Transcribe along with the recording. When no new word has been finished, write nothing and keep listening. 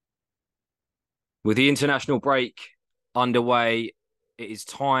With the international break underway, it is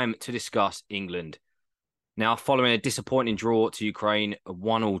time to discuss England. Now, following a disappointing draw to Ukraine, a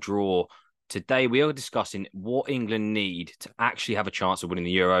 1-1 draw, today we are discussing what England need to actually have a chance of winning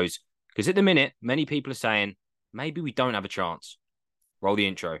the Euros. Because at the minute, many people are saying maybe we don't have a chance. Roll the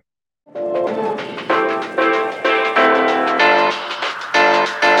intro. Here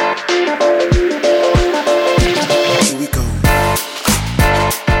we go.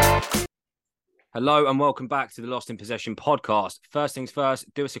 Hello and welcome back to the Lost in Possession podcast. First things first,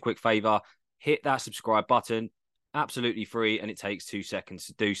 do us a quick favour, hit that subscribe button, absolutely free, and it takes 2 seconds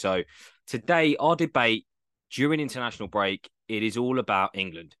to do so. Today, our debate during international break, it is all about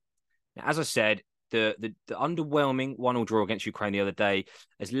England. Now, as I said, the underwhelming 1-1 draw against Ukraine the other day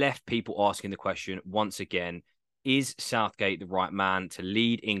has left people asking the question once again, is Southgate the right man to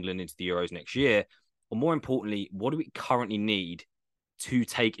lead England into the Euros next year? Or more importantly, what do we currently need to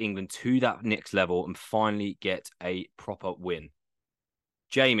take England to that next level and finally get a proper win?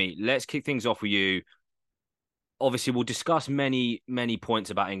 Jamie, let's kick things off with you. Obviously, we'll discuss many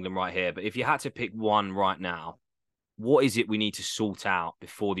points about England right here, but if you had to pick one right now, what is it we need to sort out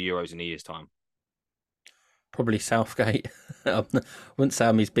before the Euros in a year's time? Probably Southgate. I wouldn't say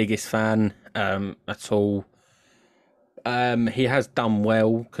I'm his biggest fan at all. He has done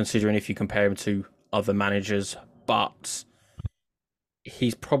well, considering if you compare him to other managers, but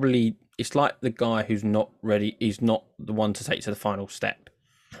he's probably, it's like the guy who's not ready. He's not the one to take to the final step.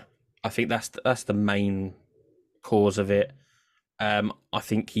 I think that's the main cause of it. I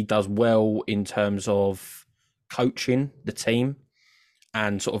think he does well in terms of coaching the team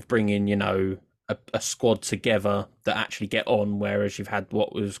and sort of bringing, a squad together that actually get on, whereas you've had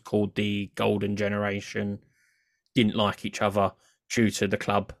what was called the golden generation, didn't like each other due to the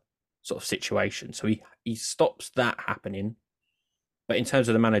club sort of situation. So he stops that happening. But in terms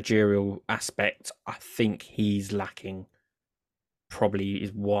of the managerial aspect, I think he's lacking. Probably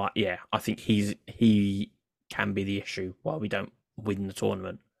is why, yeah, I think he can be the issue why we don't win the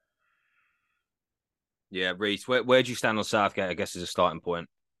tournament. Yeah, Reece, where do you stand on Southgate, I guess, as a starting point?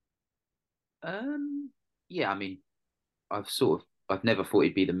 Um, yeah, I mean, I've never thought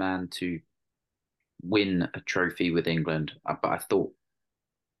he'd be the man to win a trophy with England, but I thought,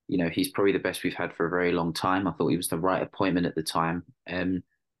 he's probably the best we've had for a very long time. I thought he was the right appointment at the time. I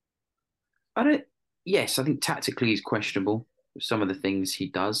don't, yes, I think tactically he's questionable. Some of the things he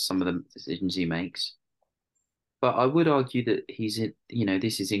does, some of the decisions he makes, but I would argue that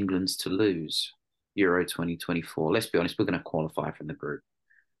this is England's to lose Euro 2024. Let's be honest, we're going to qualify from the group.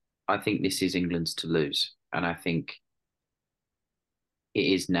 I think this is England's to lose. And I think it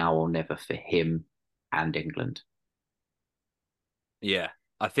is now or never for him and England. Yeah,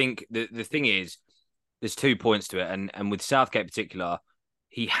 I think the thing is, there's 2 points to it. And with Southgate in particular,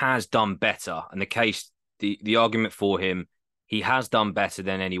 he has done better. And the argument for him, he has done better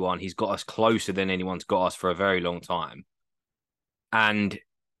than anyone. He's got us closer than anyone's got us for a very long time. And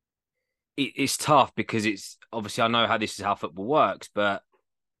it's tough because it's obviously, I know how this is how football works, but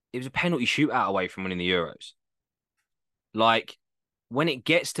it was a penalty shootout away from winning the Euros. Like, when it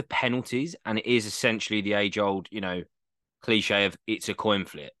gets to penalties, and it is essentially the age-old, cliche of it's a coin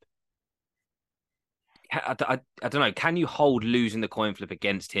flip. I don't know. Can you hold losing the coin flip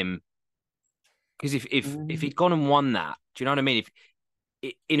against him? Because if he'd gone and won that, do you know what I mean?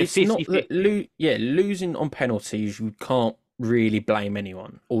 If in a It's not 50 that losing on penalties, you can't really blame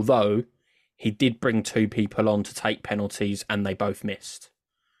anyone. Although he did bring two people on to take penalties, and they both missed.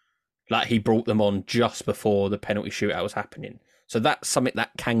 Like, he brought them on just before the penalty shootout was happening. So that's something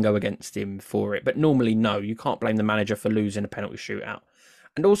that can go against him for it. But normally, no, you can't blame the manager for losing a penalty shootout.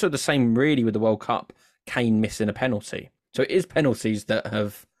 And also the same really with the World Cup, Kane missing a penalty. So it is penalties that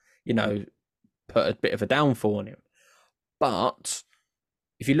have, put a bit of a downfall on him. But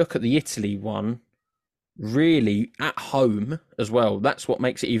if you look at the Italy one, really at home as well, that's what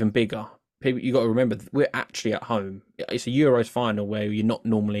makes it even bigger. You got to remember, we're actually at home. It's a Euros final where you're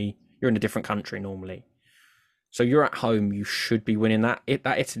in a different country normally. So you're at home, you should be winning that.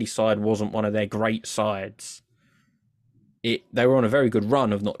 That Italy side wasn't one of their great sides. They were on a very good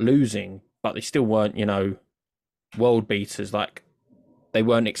run of not losing, but they still weren't, world beaters. Like, they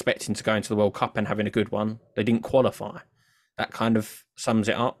weren't expecting to go into the World Cup and having a good one. They didn't qualify. That kind of sums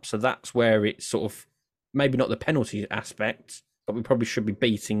it up. So that's where it's sort of, maybe not the penalty aspect, but we probably should be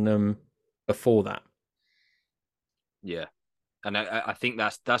beating them before that. Yeah. And I think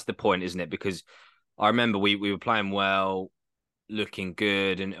that's the point, isn't it? Because I remember we were playing well, looking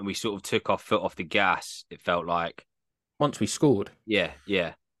good, and we sort of took our foot off the gas, it felt like. Once we scored. Yeah.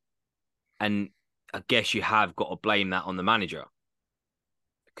 And I guess you have got to blame that on the manager.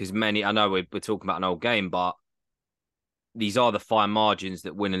 because I know we're talking about an old game, but these are the fine margins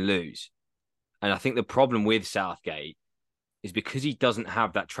that win and lose. And I think the problem with Southgate is because he doesn't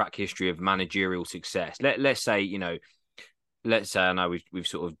have that track history of managerial success. Let's say, I know we've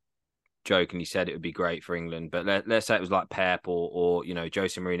sort of jokingly said it would be great for England, but let's say it was like Pep or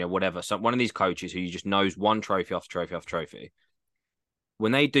Jose Mourinho, whatever. So one of these coaches who you just knows one trophy after trophy after trophy.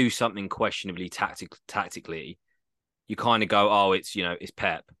 When they do something questionably tactically, you kind of go, oh, it's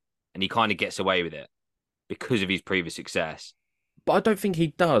Pep, and he kind of gets away with it because of his previous success. But I don't think he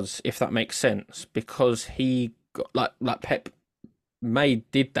does, if that makes sense, because he got like Pep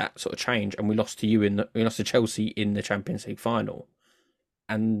did that sort of change, and we lost to Chelsea in the Champions League final,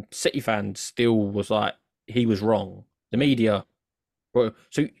 and City fans still was like he was wrong. The media,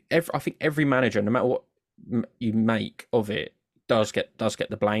 so I think every manager, no matter what you make of it, does get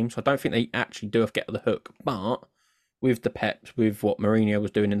the blame. So I don't think they actually do have to get the hook, but with the Peps, with what Mourinho was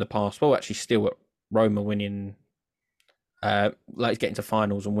doing in the past, well, actually still at Roma winning, like getting to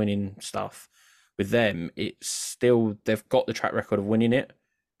finals and winning stuff. With them, it's still, they've got the track record of winning it,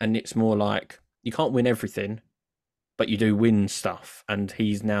 and it's more like you can't win everything, but you do win stuff, and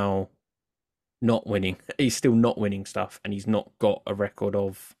he's now not winning. He's still not winning stuff, and he's not got a record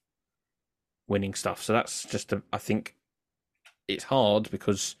of winning stuff. So that's just I think it's hard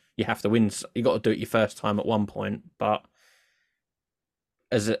because you have to win. You got to do it your first time at one point, but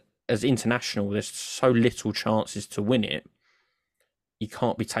as international, there's so little chances to win it. You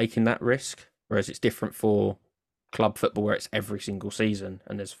can't be taking that risk. Whereas it's different for club football, where it's every single season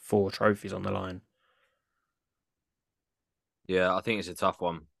and there's 4 trophies on the line. Yeah, I think it's a tough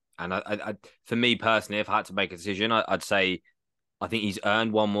one. And I for me personally, if I had to make a decision, I'd say I think he's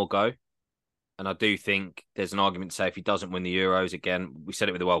earned one more go. And I do think there's an argument to say if he doesn't win the Euros again, we said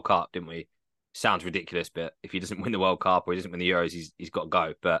it with the World Cup, didn't we? Sounds ridiculous, but if he doesn't win the World Cup or he doesn't win the Euros, he's got to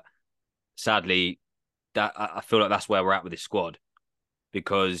go. But sadly, that I feel like that's where we're at with this squad,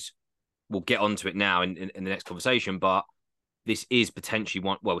 because we'll get onto it now in the next conversation, but this is potentially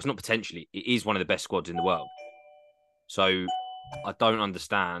one. Well, it's not potentially. It is one of the best squads in the world. So I don't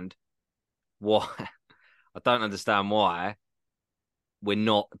understand why. I don't understand why we're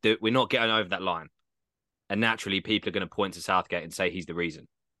not getting over that line. And naturally, people are going to point to Southgate and say he's the reason.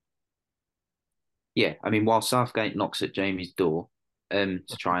 Yeah, I mean, while Southgate knocks at Jamie's door, to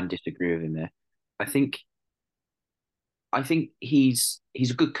try and disagree with him there, I think he's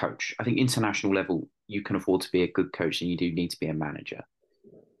a good coach. I think international level, you can afford to be a good coach, and you do need to be a manager.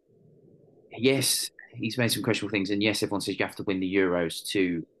 Yes, he's made some questionable things, and yes, everyone says you have to win the Euros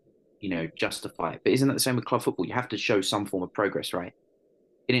to, justify it. But isn't that the same with club football? You have to show some form of progress, right?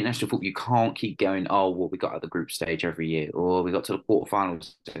 In international football, you can't keep going, oh, well, we got out of the group stage every year, or we got to the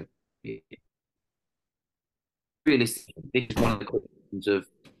quarterfinals. Realistically, this is one of the questions of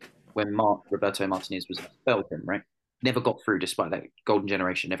when Roberto Martinez was at Belgium, right? Never got through despite that golden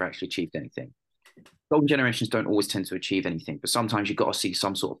generation, never actually achieved anything. Golden generations don't always tend to achieve anything, but sometimes you've got to see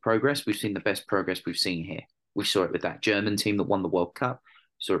some sort of progress. We've seen the best progress we've seen here. We saw it with that German team that won the World Cup.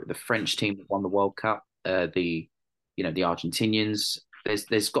 We saw it with the French team that won the World Cup. The Argentinians.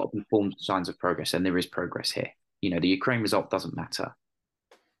 There's got to be forms signs of progress, and there is progress here. The Ukraine result doesn't matter.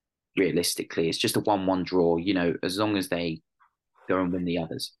 Realistically, it's just a 1-1 draw. As long as they go and win the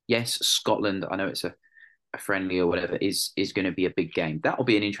others. Yes, Scotland. I know it's a friendly or whatever is going to be a big game. That'll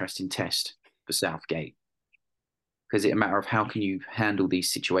be an interesting test for Southgate, because it's a matter of how can you handle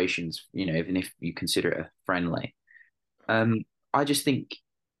these situations, even if you consider it a friendly. I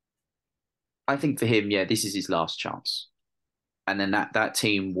think for him, yeah, this is his last chance, and then that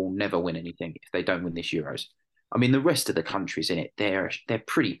team will never win anything if they don't win this Euros. I mean, the rest of the countries in it, they're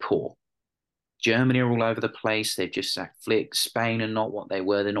pretty poor. Germany are all over the place. They've just sacked Flick. Spain are not what they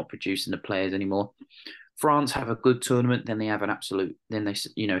were. They're not producing the players anymore. France have a good tournament, then they have then they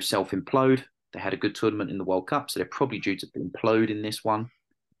self-implode. They had a good tournament in the World Cup, so they're probably due to implode in this one.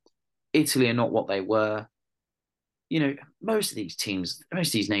 Italy are not what they were. Most of these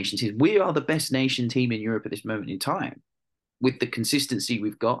nation teams, we are the best nation team in Europe at this moment in time. With the consistency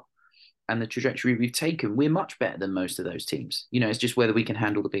we've got and the trajectory we've taken, we're much better than most of those teams. It's just whether we can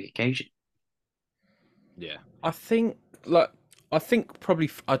handle the big occasion. Yeah. I think I'd probably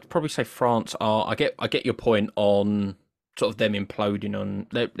say France are. I get your point on sort of them imploding on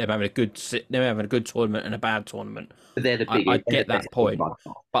them having a good tournament and a bad tournament. But they're the biggest. I get that point, but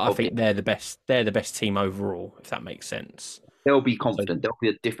I think Okay. they're the best. They're the best team overall, if that makes sense. They'll be confident. There'll be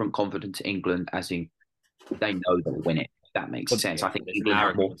a different confidence to England, as in they know they'll win it. If that makes sense. I think there's England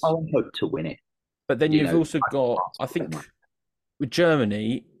have more arrogance. hope to win it. But then you've also got, I think, with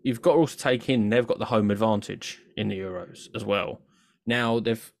Germany, you've got to also take in they've got the home advantage in the Euros as well. Now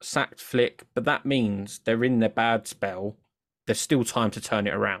they've sacked Flick, but that means they're in their bad spell. There's still time to turn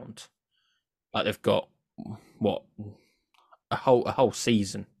it around. Like they've got what a whole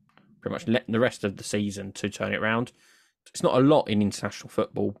season, pretty much the rest of the season to turn it around. It's not a lot in international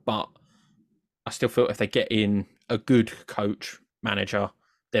football, but I still feel if they get in a good coach manager,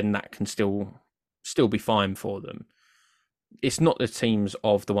 then that can still be fine for them. It's not the teams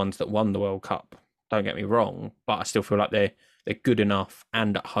of the ones that won the World Cup. Don't get me wrong, but I still feel like they're good enough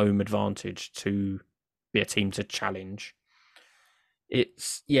and at home advantage to be a team to challenge.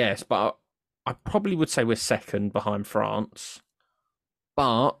 It's yes, but I probably would say we're second behind France,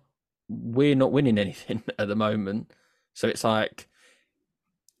 but we're not winning anything at the moment. So it's like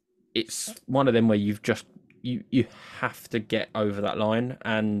it's one of them where you have to get over that line,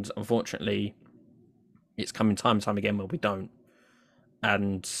 and unfortunately, it's coming time and time again where we don't,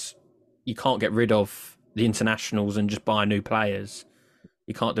 and you can't get rid of the internationals and just buy new players.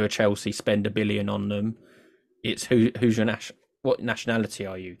 You can't do a Chelsea, spend $1 billion on them. It's who's your what nationality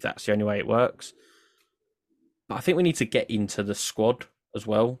are you? That's the only way it works. But I think we need to get into the squad as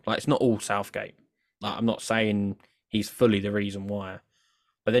well. Like it's not all Southgate. Like I'm not saying he's fully the reason why.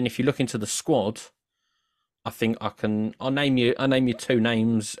 But then if you look into the squad, I think I'll name you two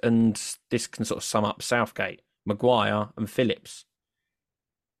names and this can sort of sum up Southgate. Maguire and Phillips.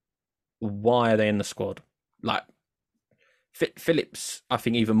 Why are they in the squad? Like Phillips, I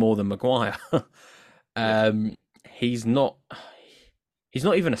think even more than Maguire. He's not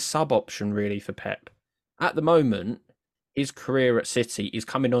even a sub option really for Pep. At the moment, his career at City is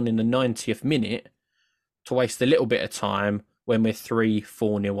coming on in the 90th minute to waste a little bit of time when we're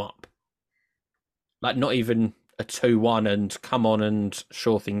 3-4-0 up. Like not even a 2-1 and come on and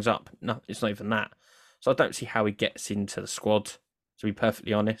shore things up. No, it's not even that. So I don't see how he gets into the squad, to be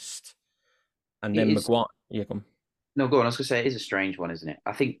perfectly honest. And then Maguire, yeah, go on. No, go on. I was going to say it is a strange one, isn't it?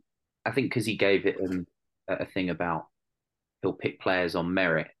 I think because he gave it a thing about he'll pick players on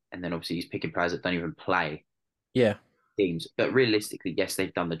merit, and then obviously he's picking players that don't even play Yeah, teams. But realistically, yes,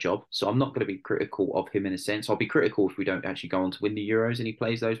 they've done the job. So I'm not going to be critical of him in a sense. I'll be critical if we don't actually go on to win the Euros and he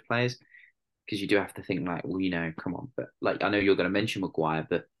plays those players, because you do have to think like, well, come on. But like, I know you're going to mention Maguire,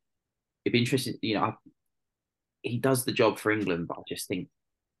 but it'd be interesting. He does the job for England, but I just think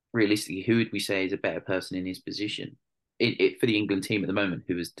realistically, who would we say is a better person in his position for the England team at the moment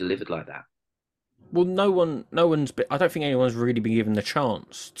who has delivered like that? well, no one's. I don't think anyone's really been given the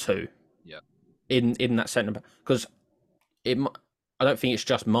chance to. Yeah. In that centre back, because I don't think it's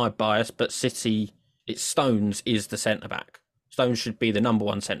just my bias, but City, it's Stones is the centre back. Stones should be the number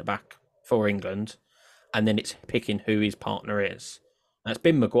one centre back for England, and then it's picking who his partner is. And it's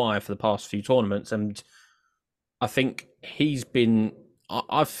been Maguire for the past few tournaments, and I think he's been.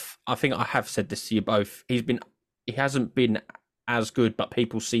 I think I have said this to you both. He hasn't been as good, but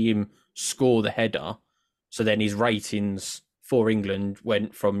people see him score the header, so then his ratings for England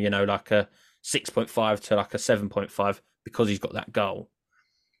went from like a 6.5 to like a 7.5 because he's got that goal.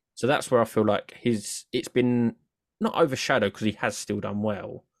 So that's where I feel like it's been not overshadowed because he has still done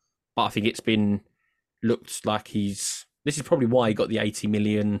well, but I think it's been looked like this is probably why he got the 80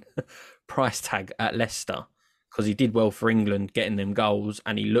 million price tag at Leicester, because he did well for England getting them goals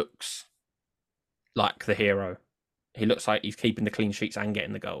and he looks like the hero. He looks like he's keeping the clean sheets and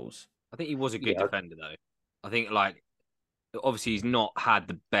getting the goals. I think he was a good defender, though. I think, obviously, he's not had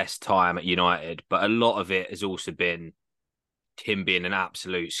the best time at United, but a lot of it has also been him being an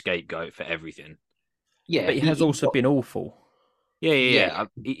absolute scapegoat for everything. Yeah, but he has also been awful. Yeah.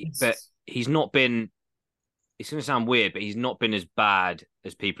 But he's not been. It's going to sound weird, but he's not been as bad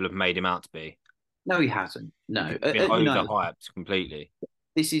as people have made him out to be. No, he hasn't. No, He's been overhyped completely.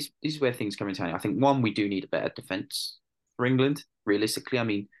 This is where things come into. I think one, we do need a better defense for England. Realistically, I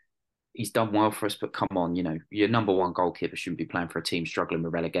mean, he's done well for us, but come on, your number one goalkeeper shouldn't be playing for a team struggling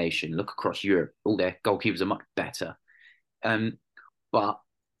with relegation. Look across Europe; all their goalkeepers are much better. But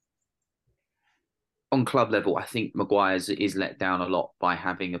on club level, I think Maguire is let down a lot by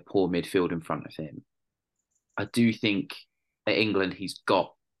having a poor midfield in front of him. I do think at England he's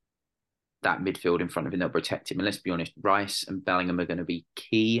got that midfield in front of him that'll protect him. And let's be honest, Rice and Bellingham are going to be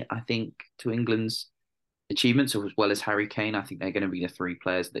key, I think, to England's achievements, as well as Harry Kane. I think they're going to be the three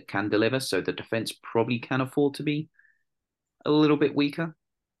players that can deliver. So the defence probably can afford to be a little bit weaker.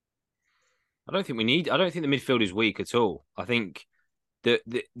 I don't think the midfield is weak at all. I think the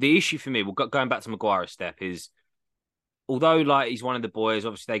issue for me, going back to Maguire's step, is although he's one of the boys,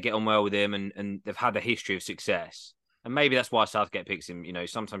 obviously they get on well with him and they've had a history of success. And maybe that's why Southgate picks him.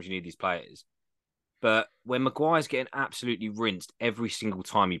 Sometimes you need these players. But when Maguire's getting absolutely rinsed every single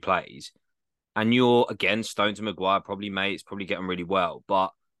time he plays, and you're again Stones and Maguire probably mates, probably getting really well.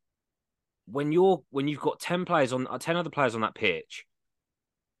 But when you've got 10 other players on that pitch,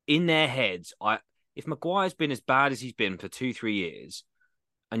 in their heads, if Maguire's been as bad as he's been for 2-3 years,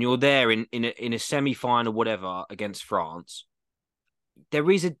 and you're there in a semi final whatever against France, there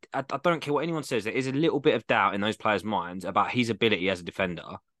is I don't care what anyone says, there is a little bit of doubt in those players' minds about his ability as a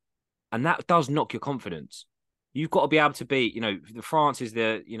defender, and that does knock your confidence. You've got to be able to beat, the France is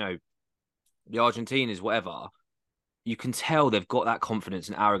the Argentines, whatever. You can tell they've got that confidence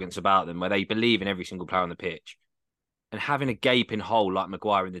and arrogance about them where they believe in every single player on the pitch. And having a gaping hole like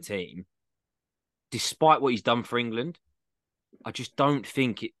Maguire in the team, despite what he's done for England, I just don't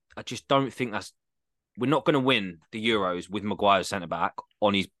think that's. We're not going to win the Euros with Maguire centre back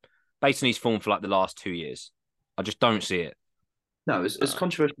based on his form for like the last 2 years. I just don't see it. No, as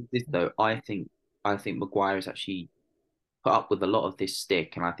controversial as this though, I think Maguire has actually put up with a lot of this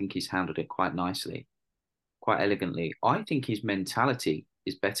stick, and I think he's handled it quite nicely, quite elegantly. I think his mentality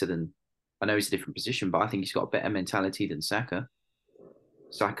is better than. I know he's a different position, but I think he's got a better mentality than Saka.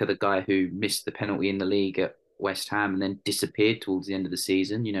 Saka, the guy who missed the penalty in the league at West Ham and then disappeared towards the end of the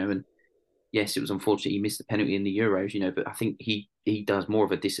season, and yes, it was unfortunate he missed the penalty in the Euros, but I think he does more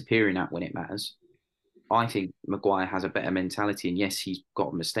of a disappearing act when it matters. I think Maguire has a better mentality, and yes, he's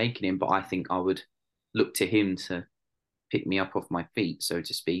got a mistake in him, but I think I would look to him to pick me up off my feet, so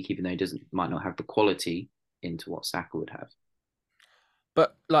to speak, even though he might not have the quality into what Saka would have.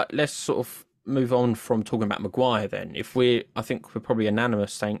 But let's sort of move on from talking about Maguire then. I think we're probably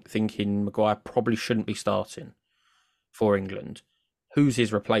unanimous thinking Maguire probably shouldn't be starting for England. Who's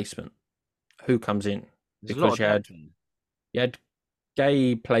his replacement? Who comes in? Because you had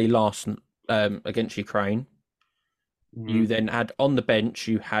Gay play last against Ukraine. You then had on the bench,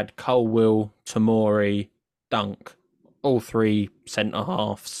 you had Colwill, Tomori, Dunk, all three centre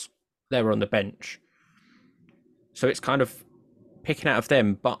halves. They were on the bench. So it's kind of picking out of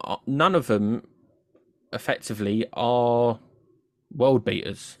them, but none of them effectively are world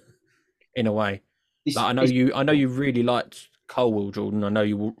beaters in a way. I know you really liked Colwill, Jordan. I know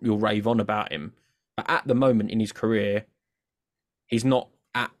you'll rave on about him, but at the moment in his career, he's not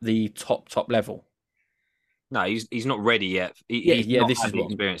at the top level. No, he's not ready yet. This is what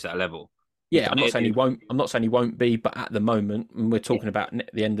experience at a level. Yeah, I'm not saying he won't. I'm not saying he won't be, but at the moment, we're talking about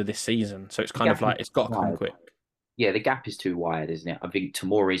the end of this season, so it's kind of like it's got to come quick. Yeah, the gap is too wide, isn't it? I think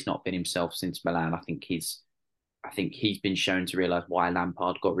Tomori's not been himself since Milan. I think he's been shown to realise why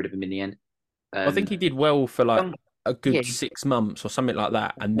Lampard got rid of him in the end. I think he did well for like a good 6 months or something like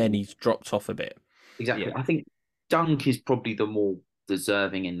that, and then he's dropped off a bit. Exactly. Yeah. I think Dunk is probably the more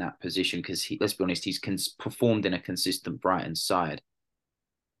deserving in that position because let's be honest, he's performed in a consistent Brighton side.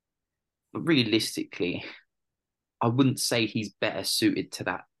 But realistically, I wouldn't say he's better suited to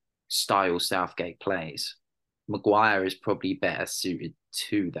that style Southgate plays. Maguire is probably better suited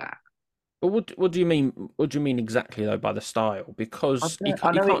to that. But what do you mean? What do you mean exactly though by the style? Because he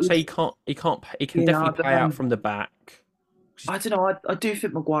can definitely play out from the back. I don't know. I do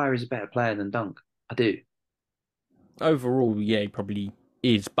think Maguire is a better player than Dunk. I do. Overall, yeah, he probably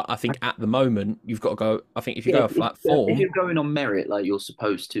is. But I think at the moment you've got to go. I think if you go off like form, if you're going on merit like you're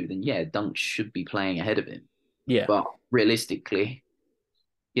supposed to, then yeah, Dunk should be playing ahead of him. Yeah. But realistically,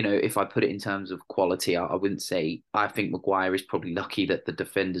 if I put it in terms of quality, I wouldn't say. I think Maguire is probably lucky that the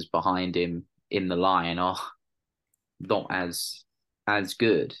defenders behind him in the line are not as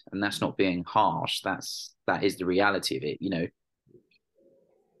good, and that's not being harsh. That is the reality of it,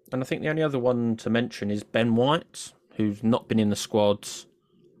 And I think the only other one to mention is Ben White, who's not been in the squads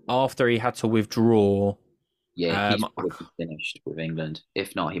after he had to withdraw. Yeah, he's probably finished with England.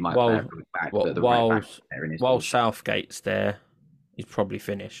 If not, he might play back. While Southgate's there, he's probably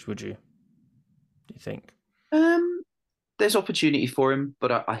finished. Would you? Do you think? There's opportunity for him,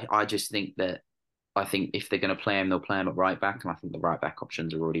 but I just think that if they're going to play him, they'll play him at right back, and I think the right back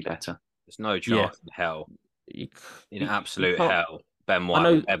options are already better. There's no chance in hell, in absolute hell, Ben White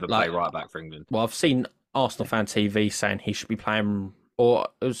will ever play right back for England. Well, I've seen Arsenal Fan TV saying he should be playing, or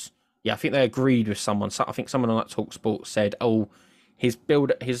it was, I think they agreed with someone. So I think someone on that TalkSport said, his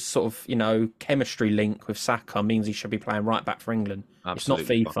sort of, chemistry link with Saka means he should be playing right back for England.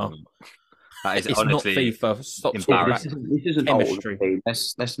 Absolutely. It's not FIFA. That is it's honestly not FIFA. Stop talking about this isn't chemistry.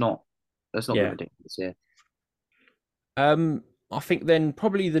 Let's not be ridiculous. Yeah. I think then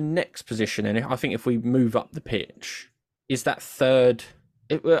probably the next position, and I think if we move up the pitch, is that third.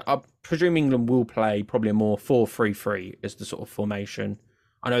 I presume England will play probably a more 4-3-3 as the sort of formation.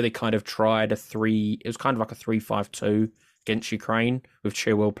 I know they kind of tried it was kind of like a 3-5-2 against Ukraine with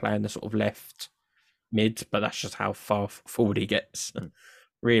Chilwell playing the sort of left mid, but that's just how far forward he gets.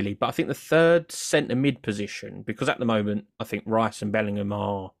 really. But I think the third centre mid position, because at the moment I think Rice and Bellingham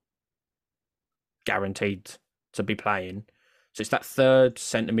are guaranteed to be playing. So it's that third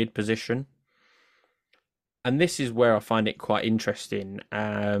centre mid position. And this is where I find it quite interesting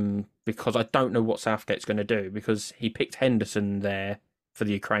because I don't know what Southgate's going to do because he picked Henderson there for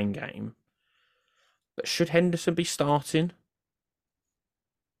the Ukraine game. But should Henderson be starting?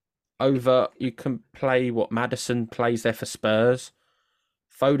 Over, you can play what Maddison plays there for Spurs.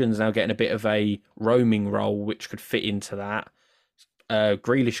 Foden's now getting a bit of a roaming role, which could fit into that.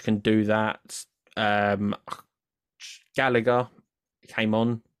 Grealish can do that. Gallagher came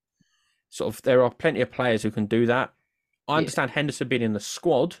on. Sort of, there are plenty of players who can do that. I understand Henderson being in the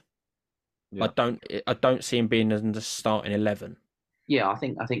squad. Yeah. I don't see him being in the starting 11. Yeah, I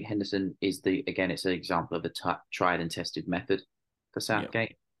think Henderson is it's an example of a tried and tested method for Southgate.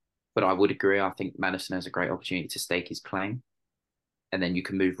 Yeah. But I would agree. I think Maddison has a great opportunity to stake his claim, and then you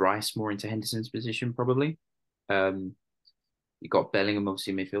can move Rice more into Henderson's position probably. You've got Bellingham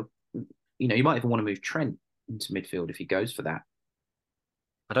obviously in midfield. You might even want to move Trent into midfield if he goes for that.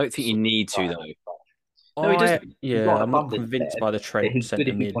 I don't think you need to though. No, he doesn't. I'm not convinced by the Trent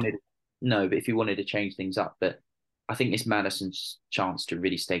centre mid. But if he wanted to change things up, but I think it's Maddison's chance to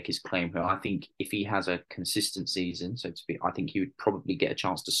really stake his claim here. I think if he has a consistent season, so to speak, I think he would probably get a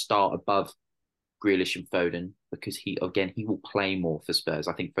chance to start above Grealish and Foden because he will play more for Spurs.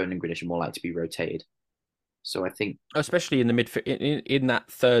 I think Foden and Grealish are more likely to be rotated. So I think, especially in the midfield, in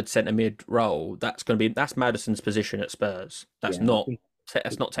that third centre mid role, that's Maddison's position at Spurs. That's not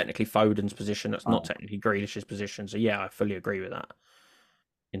technically Foden's position. That's not technically Grealish's position. So yeah, I fully agree with that.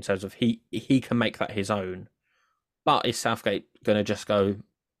 In terms of he can make that his own. But is Southgate going to just go,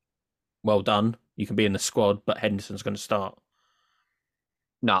 well done, you can be in the squad, but Henderson's going to start?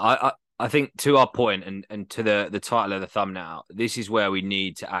 No, I think to our point and to the title of the thumbnail, this is where we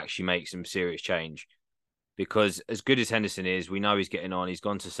need to actually make some serious change. Because as good as Henderson is, we know he's getting on. He's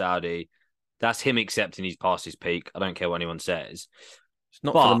gone to Saudi. That's him accepting he's past his peak. I don't care what anyone says. It's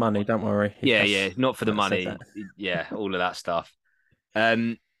not for the money, don't worry. Not for the money. Yeah, all of that stuff.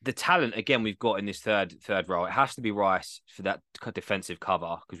 The talent, again, we've got in this third role, it has to be Rice for that defensive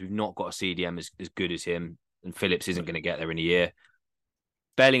cover because we've not got a CDM as good as him, and Phillips isn't going to get there in a year.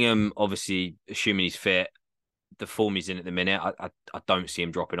 Bellingham, obviously, assuming he's fit, the form he's in at the minute, I don't see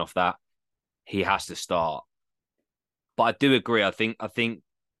him dropping off that. He has to start. But I do agree. I think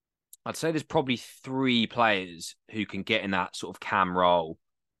I'd say there's probably 3 players who can get in that sort of cam role,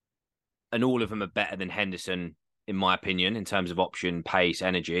 and all of them are better than Henderson, in my opinion, in terms of option, pace,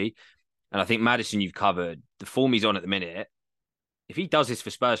 energy. And I think Maddison, you've covered. The form he's on at the minute, if he does this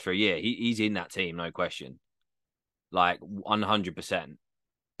for Spurs for a year, he's in that team, no question. Like 100%.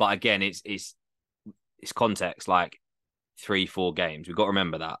 But again, it's context, like 3-4 games. We've got to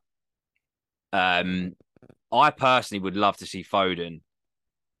remember that. I personally would love to see Foden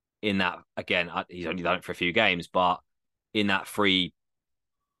in that, again, he's only done it for a few games, but in that free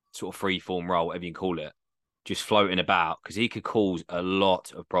form role, whatever you can call it, just floating about, because he could cause a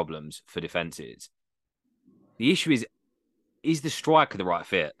lot of problems for defences. The issue is the striker the right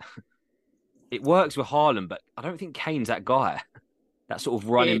fit? It works with Haaland, but I don't think Kane's that guy. That sort of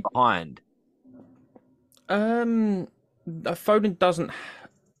running behind. Foden doesn't.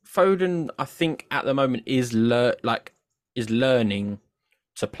 Foden, I think, at the moment is learning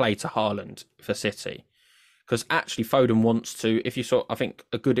to play to Haaland for City, because actually Foden wants to. If you saw, I think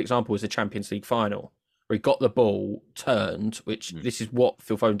a good example was the Champions League final where he got the ball turned, which this is what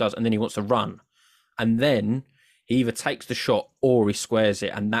Phil Foden does, and then he wants to run, and then he either takes the shot or he squares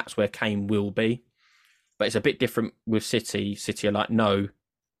it, and that's where Kane will be. But it's a bit different with City. City are like, no,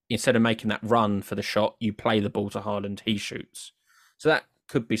 instead of making that run for the shot, you play the ball to Haaland, he shoots. So that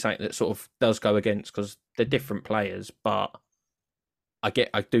could be something that sort of does go against, because they're different players, but I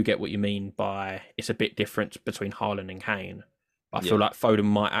do get what you mean by it's a bit different between Haaland and Kane. I feel like Foden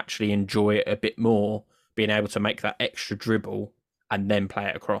might actually enjoy it a bit more, being able to make that extra dribble and then play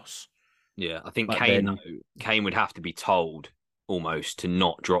it across. Yeah, I think Kane would have to be told almost to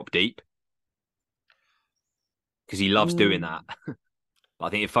not drop deep, because he loves doing that. But I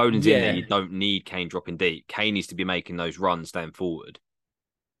think if Foden's in there, you don't need Kane dropping deep. Kane needs to be making those runs staying forward.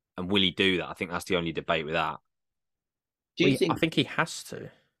 And will he do that? I think that's the only debate with that. I think he has to.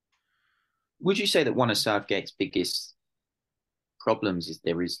 Would you say that one of Southgate's biggest problems is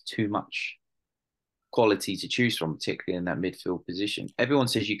there is too much quality to choose from, particularly in that midfield position? Everyone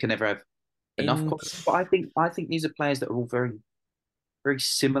says you can never have enough quality, but I think these are players that are all very, very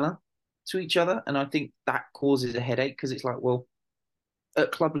similar to each other, and I think that causes a headache, because it's like, well,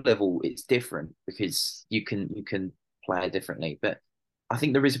 at club level it's different because you can play differently, but I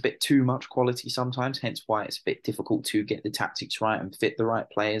think there is a bit too much quality sometimes, hence why it's a bit difficult to get the tactics right and fit the right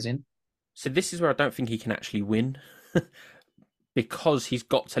players in. So this is where I don't think he can actually win because he's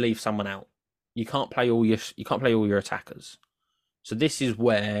got to leave someone out. You can't play all your attackers. So this is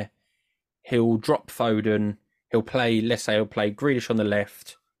where he'll drop Foden. He'll play Grealish on the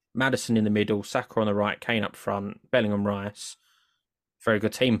left, Maddison in the middle, Saka on the right, Kane up front, Bellingham, Rice. Very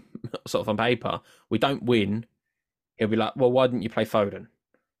good team, sort of on paper. We don't win. He'll be like, well, why didn't you play Foden?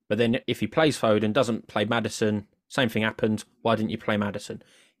 But then if he plays Foden, doesn't play Maddison, same thing happens. Why didn't you play Maddison?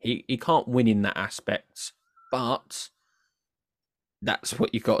 He can't win in that aspect, but that's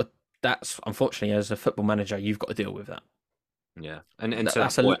what you've got. That's unfortunately, as a football manager, you've got to deal with that. Yeah, and to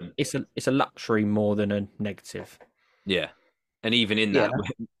that's that point, it's a luxury more than a negative. yeah, and even in that,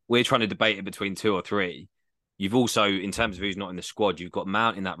 we're trying to debate it between two or three. You've also, in terms of who's not in the squad, you've got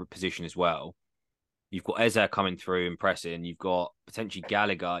Mount in that position as well. You've got Eze coming through and pressing. You've got potentially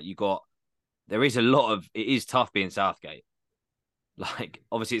Gallagher. There is a lot of. It is tough being Southgate. Like,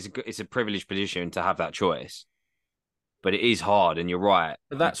 obviously, it's a privileged position to have that choice, but it is hard. And you're right.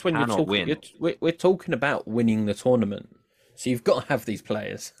 But that's when you're talking. We're talking about winning the tournament, so you've got to have these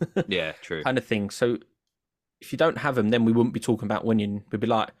players. Yeah, true. Kind of thing. So if you don't have them, then we wouldn't be talking about winning. We'd be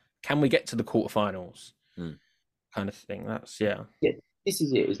like, can we get to the quarterfinals? Kind of thing. Yeah. This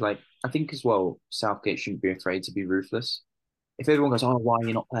is it. It's like, I think as well, Southgate shouldn't be afraid to be ruthless. If everyone goes, oh, why are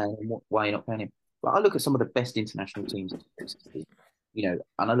you not playing him? Why are you not playing him? But I look at some of the best international teams, and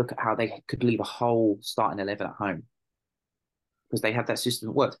I look at how they could leave a whole starting 11 at home because they have that system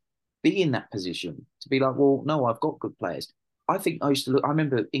that works. Be in that position to be like, well, no, I've got good players. I think I used to look, I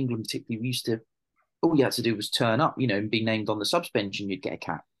remember England particularly, all you had to do was turn up, and be named on the subs bench and you'd get a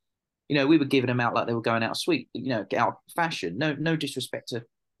cap. We were giving them out like they were going out of sweet, get out of fashion. No disrespect to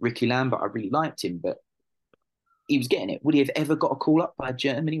Ricky Lambert. I really liked him, but he was getting it. Would he have ever got a call up by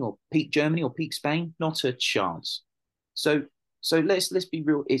Germany or peak Spain? Not a chance. So let's be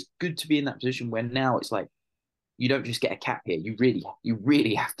real. It's good to be in that position where now it's like you don't just get a cap here. You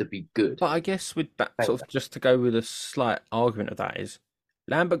really have to be good. But I guess with that sort of, just to go with a slight argument of that is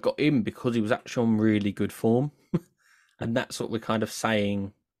Lambert got in because he was actually on really good form, and that's what we're kind of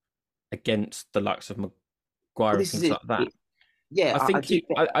saying against the likes of Maguire and things like that.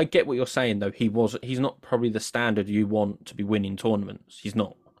 I get what you're saying though. He's not probably the standard you want to be winning tournaments. He's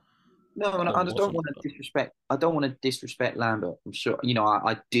not. No, and I just don't want to disrespect. I don't want to disrespect Lambert. I'm sure,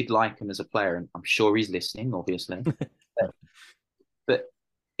 I did like him as a player, and I'm sure he's listening, obviously. but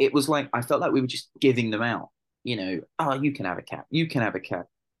it was like I felt like we were just giving them out. Oh, you can have a cap. You can have a cap.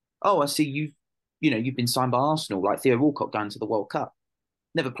 Oh, I see you've been signed by Arsenal, like Theo Walcott going to the World Cup.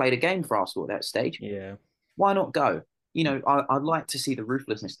 Never played a game for Arsenal at that stage. Yeah. Why not go? I'd like to see the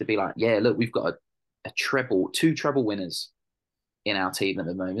ruthlessness to be like, yeah, look, we've got two treble winners in our team at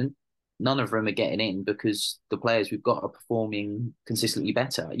the moment. None of them are getting in because the players we've got are performing consistently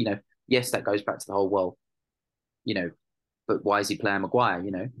better. Yes, that goes back to the whole, well, but why is he playing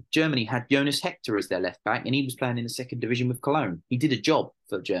Maguire? Germany had Jonas Hector as their left back and he was playing in the second division with Cologne. He did a job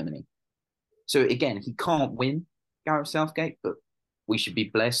for Germany. So again, he can't win, Gareth Southgate, but we should be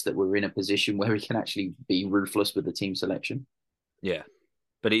blessed that we're in a position where we can actually be ruthless with the team selection. Yeah,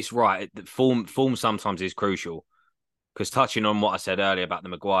 but it's right. Form sometimes is crucial because touching on what I said earlier about the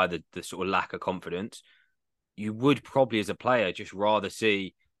Maguire, the sort of lack of confidence, you would probably as a player just rather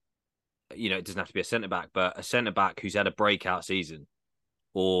see, it doesn't have to be a centre-back, but a centre-back who's had a breakout season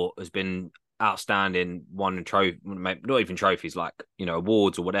or has been outstanding, won trophy, not even trophies, like,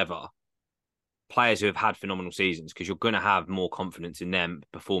 awards or whatever. Players who have had phenomenal seasons because you're going to have more confidence in them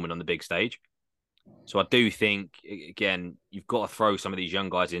performing on the big stage. So I do think, again, you've got to throw some of these young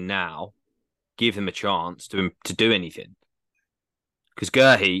guys in now, give them a chance to do anything. Because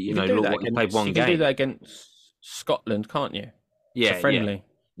Gurhey, he played one game. You can do that against Scotland, can't you? Yeah, it's a friendly.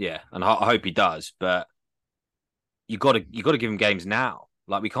 Yeah, and I hope he does. But you got to give him games now.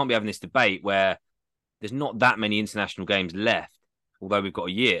 Like, we can't be having this debate where there's not that many international games left. Although we've got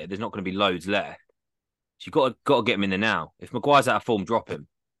a year, there's not going to be loads left. So you've got to get him in there now. If Maguire's out of form, drop him.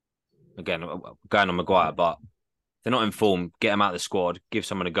 Again, going on Maguire, but if they're not in form, get him out of the squad, give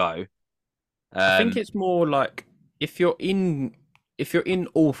someone a go. I think it's more like if you're in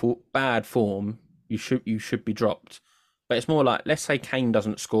awful bad form, you should be dropped. But it's more like, let's say Kane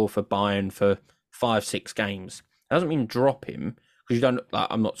doesn't score for Bayern for 5-6 games. That doesn't mean drop him because you don't. Like,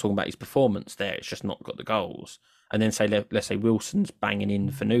 I'm not talking about his performance there. It's just not got the goals. And then let's say Wilson's banging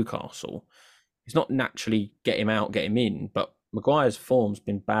in for Newcastle. It's not naturally get him out, get him in. But Maguire's form's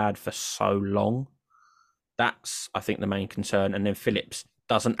been bad for so long. That's, I think, the main concern. And then Phillips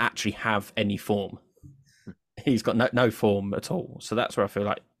doesn't actually have any form. He's got no form at all. So that's where I feel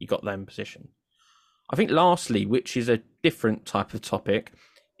like you got them position. I think lastly, which is a different type of topic,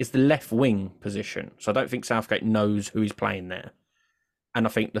 is the left wing position. So I don't think Southgate knows who he's playing there. And I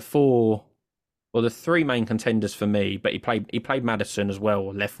think the three main contenders for me, but he played Maddison as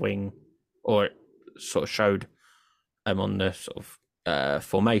well, left wing, or it sort of showed on the sort of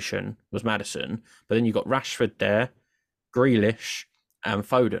formation was Maddison. But then you got Rashford there, Grealish, and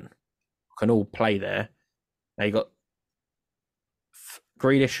Foden can all play there. Now you got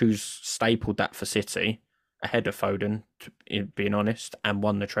Grealish, who's stapled that for City ahead of Foden, being honest, and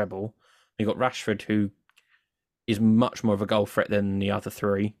won the treble. You got Rashford, who is much more of a goal threat than the other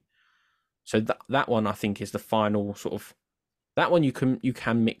three. So that one I think is the final sort of that one you can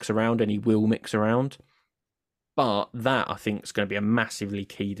mix around, and he will mix around. But that I think is going to be a massively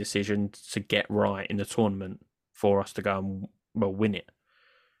key decision to get right in the tournament for us to go and win it.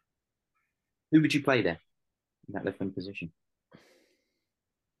 Who would you play there in that left wing position?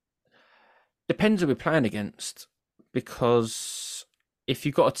 Depends who we're playing against, because if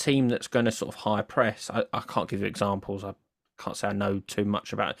you've got a team that's going to sort of high press, I can't give you examples. I can't say I know too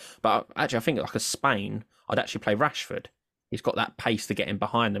much about it. But actually, I think like a Spain, I'd actually play Rashford. He's got that pace to get in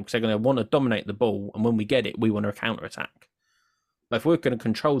behind them because they're going to want to dominate the ball. And when we get it, we want to counter-attack. But if we're going to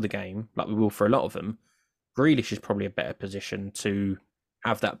control the game, like we will for a lot of them, Grealish is probably a better position to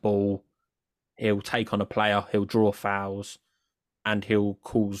have that ball. He'll take on a player, he'll draw fouls, and he'll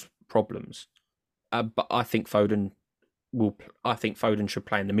cause problems. But I think Foden should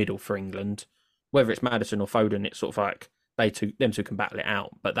play in the middle for England. Whether it's Maddison or Foden, it's sort of like them two can battle it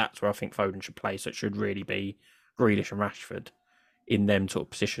out. But that's where I think Foden should play. So it should really be Grealish and Rashford in them sort of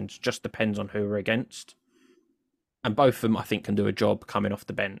positions. Just depends on who we're against. And both of them, I think, can do a job coming off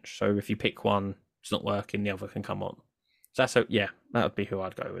the bench. So if you pick one, it's not working, the other can come on. So that would be who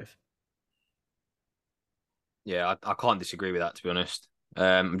I'd go with. Yeah, I can't disagree with that, to be honest.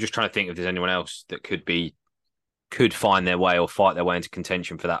 I'm just trying to think if there's anyone else that could find their way or fight their way into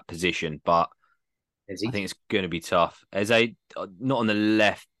contention for that position, but I think it's going to be tough. Not on the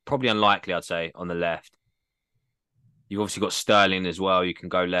left, probably unlikely, I'd say, on the left. You've obviously got Sterling as well. You can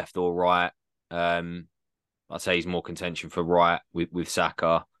go left or right. I'd say he's more contention for right with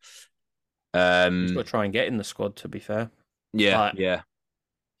Saka. He's got to try and get in the squad, to be fair. Yeah, yeah.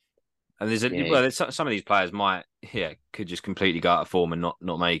 And there's some of these players could just completely go out of form and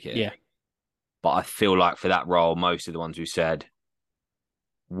not make it. Yeah. But I feel like for that role, most of the ones we said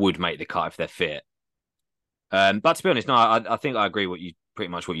would make the cut if they're fit. But to be honest, no, I think I agree pretty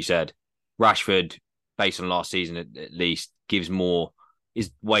much what you said. Rashford, based on last season at least, is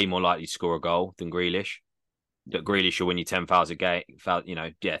way more likely to score a goal than Grealish. That Grealish will win you 10 fouls a game,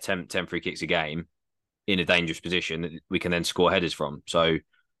 10 free kicks a game in a dangerous position that we can then score headers from. So,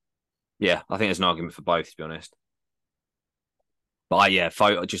 yeah, I think there's an argument for both, to be honest. But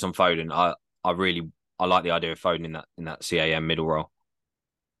just on Foden, I like the idea of Foden in that CAM middle role.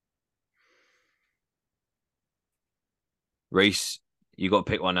 Reese, you got to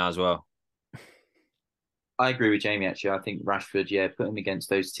pick one now as well. I agree with Jamie, actually. I think Rashford, put him against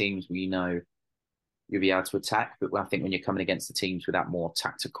those teams where you know you'll be able to attack. But I think when you're coming against the teams with that more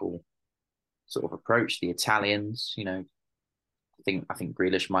tactical sort of approach, the Italians, I think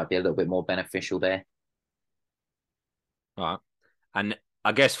Grealish might be a little bit more beneficial there. All right. And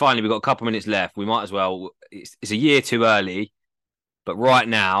I guess finally we've got a couple of minutes left. We might as well. It's a year too early, but right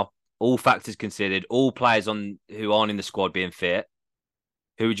now, all factors considered, all players who aren't in the squad being fit,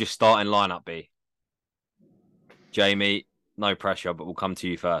 who would your starting lineup be? Jamie, no pressure, but we'll come to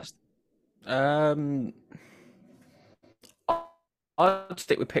you first. I'd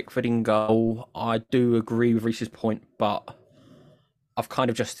stick with Pickford in goal. I do agree with Reese's point, but I've kind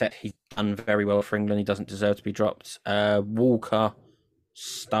of just said he's done very well for England. He doesn't deserve to be dropped. Walker,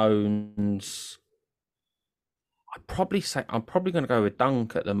 Stones. I'm probably going to go with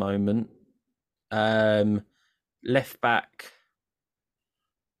Dunk at the moment. Left back.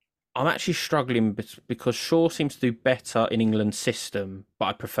 I'm actually struggling because Shaw seems to do better in England's system, but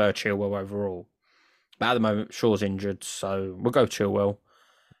I prefer Chilwell overall. But at the moment, Shaw's injured, so we'll go Chilwell.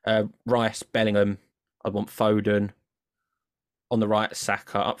 Rice, Bellingham. I want Foden. On the right,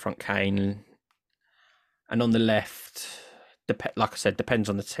 Saka. Up front, Kane. And on the left, like I said, depends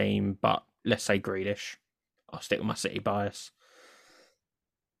on the team, but let's say Grealish. I'll stick with my City bias.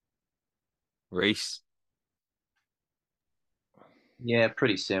 Reese? Yeah,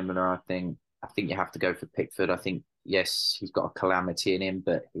 pretty similar, I think. I think you have to go for Pickford. I think, yes, he's got a calamity in him,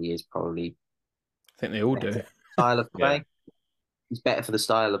 but he is probably... I think they all do. Style of play. Yeah. He's better for the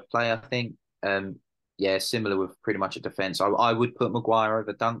style of play, I think. Similar with pretty much a defence. I would put Maguire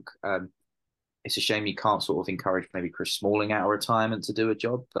over Dunk. it's a shame you can't sort of encourage maybe Chris Smalling out of retirement to do a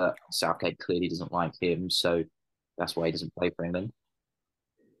job, but Southgate clearly doesn't like him, so that's why he doesn't play for England.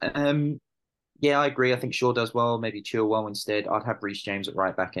 Um, yeah, I agree. I think Shaw does well. Maybe Chilwell instead. I'd have Reece James at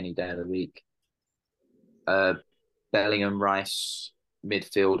right back any day of the week. Uh, Bellingham, Rice,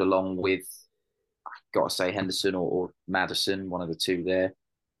 midfield, along with, I've got to say, Henderson or Maddison, one of the two there.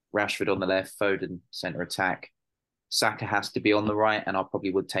 Rashford on the left, Foden centre attack. Saka has to be on the right, and I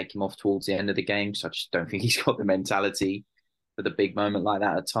probably would take him off towards the end of the game. So I just don't think he's got the mentality for the big moment like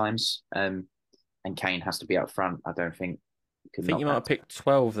that at times. And Kane has to be up front. I don't think you I can think knock you might that. have picked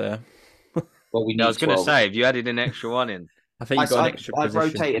 12 there. Well, we Yeah, I need was going to 12. say, if you added an extra one in, I think you got an extra I've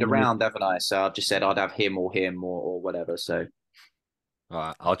position. rotated in the mid. around, haven't I? So I've just said I'd have him or whatever. So all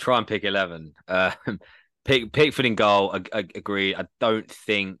right, I'll try and pick 11. Pickford in goal. I agree. I don't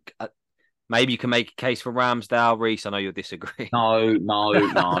think. Maybe you can make a case for Ramsdale, Reece. I know you'll disagree.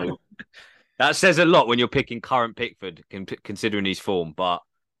 no. That says a lot when you're picking current Pickford, considering his form. But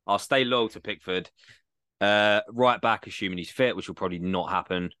I'll stay loyal to Pickford. Right back, assuming he's fit, which will probably not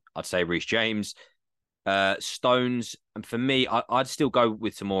happen. I'd say Reece James. Stones, and for me, I'd still go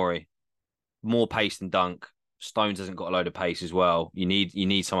with Tomori. More pace than Dunk. Stones hasn't got a load of pace as well. You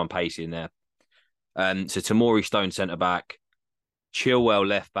need someone pacey in there. So Tomori, Stone centre back, Chilwell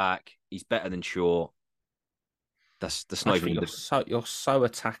left back. He's better than Shaw. That's not Actually, even. you're so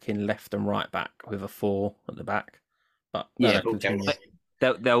attacking left and right back with a 4 at the back. But Yeah, continue.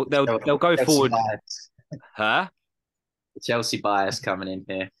 They'll go Chelsea forward. bias. Huh? Chelsea bias coming in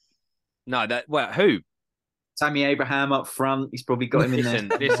here. No, who? Tammy Abraham up front. He's probably got him in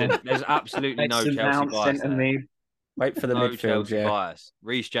there. Listen. There's absolutely no Mason Chelsea Mount, bias centre there. mid. Wait for the No midfield, Chelsea yeah. bias.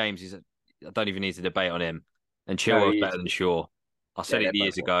 Reece James is. I don't even need to debate on him. And No, Chilwell's he better is. than Shaw. I said Yeah, it they're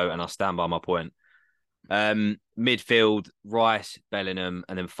years both ago, and I stand by my point. Midfield, Rice, Bellingham,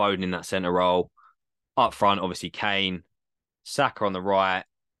 and then Foden in that centre role. Up front, obviously Kane, Saka on the right,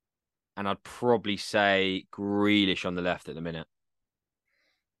 and I'd probably say Grealish on the left at the minute.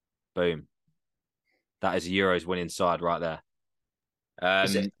 Boom. That is a Euros winning side right there.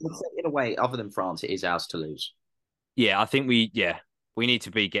 In a way, other than France, it is ours to lose. Yeah, I think we need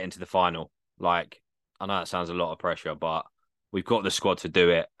to be getting to the final. Like, I know that sounds a lot of pressure, but we've got the squad to do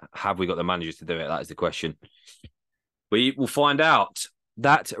it. Have we got the managers to do it? That is the question. We will find out.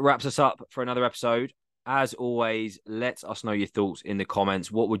 That wraps us up for another episode. As always, let us know your thoughts in the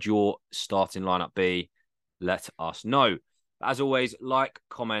comments. What would your starting lineup be? Let us know. As always, like,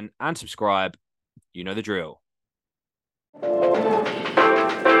 comment, and subscribe. You know the drill.